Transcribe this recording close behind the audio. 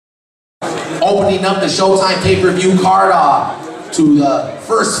opening up the Showtime pay-per-view card to the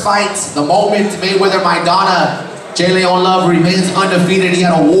first fight, the moment Mayweather-Maidana. J. Leon Love remains undefeated. He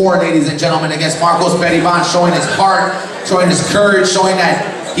had a war, ladies and gentlemen, against Marcos Periban, showing his heart, showing his courage, showing that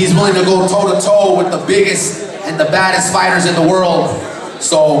he's willing to go toe-to-toe with the biggest and the baddest fighters in the world.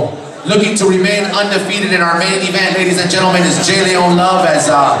 So, looking to remain undefeated in our main event, ladies and gentlemen, is J. Leon Love as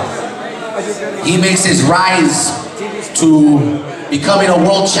he makes his rise to becoming a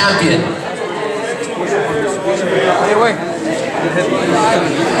world champion.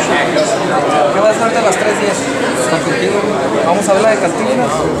 ¿Qué vas a hacer de las 3 días? Contigo. Vamos a hablar de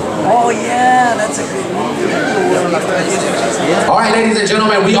Cantinas. Oh yeah, that's a good one. Alright, ladies and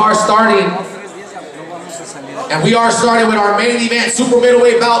gentlemen, we are starting. And we are starting with our main event, super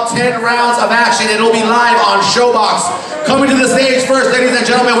middleweight bout, 10 rounds of action. It'll be live on ShoBox. Coming to the stage first, ladies and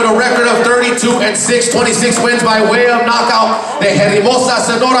gentlemen, with a record of 32-6, 26 wins by way of knockout, de Hermosa,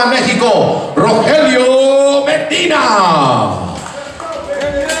 Sonora, Mexico, Rogelio Medina.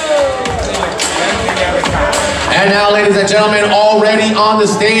 And now, ladies and gentlemen, already on the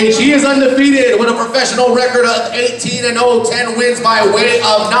stage, he is undefeated with a professional record of 18-0, 10 wins by way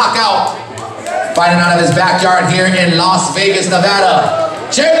of knockout. Fighting out of his backyard here in Las Vegas, Nevada,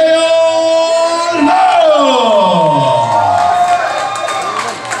 J. Leon Love.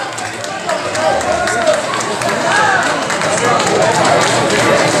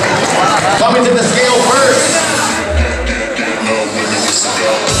 Coming to the scale first.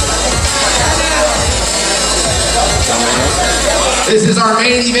 This is our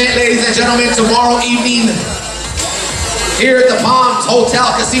main event, ladies and gentlemen, tomorrow evening here at the Palms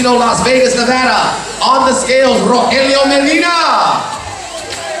Hotel Casino, Las Vegas, Nevada. On the scales, Rogelio Medina.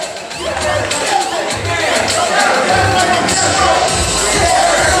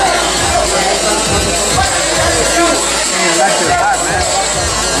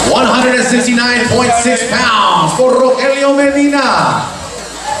 $169.6 pounds for Rogelio Medina.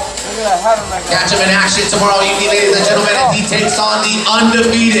 Catch him in action tomorrow evening, ladies and gentlemen, and he takes on the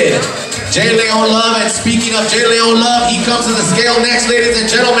undefeated J. Leon Love. And speaking of J. Leon Love, he comes to the scale next, ladies and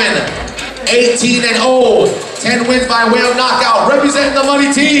gentlemen. 18-0, 10 wins by way of knockout, representing the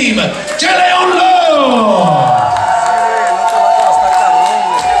money team, J. Leon Love.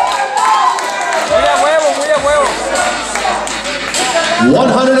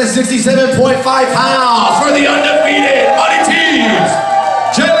 167.5 pounds for the undefeated money teams,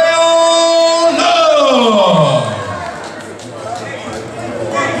 J. Leon Love.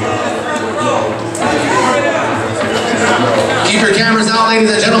 Keep your cameras out,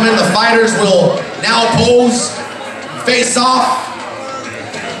 ladies and gentlemen. The fighters will now pose, face off.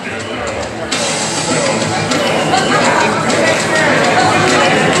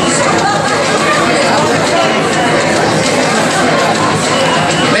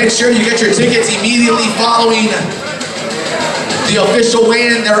 Make sure you get your tickets immediately following the official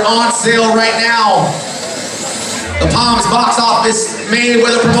weigh-in. They're on sale right now. The Palms box office,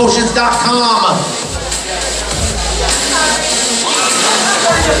 MayweatherPromotions.com.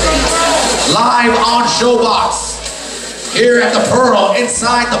 Live on ShoBox. Here at the Pearl,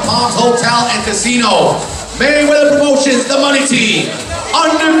 inside the Palms Hotel and Casino. Mayweather Promotions, the money team.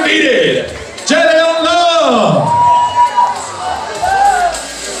 Undefeated, J. Leon Love.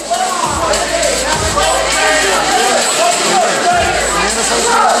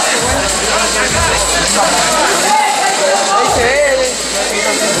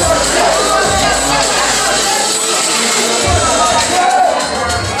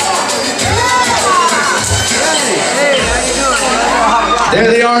 There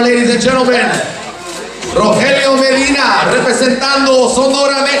they are, ladies and gentlemen. Rogelio Medina, representando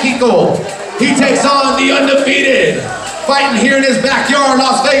Sonora, Mexico. He takes on the undefeated, fighting here in his backyard,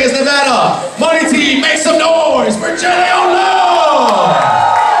 Las Vegas, Nevada. Money team, make some noise for J. Leon Love.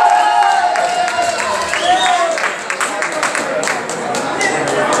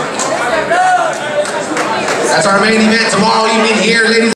 That's our main event tomorrow evening here, ladies.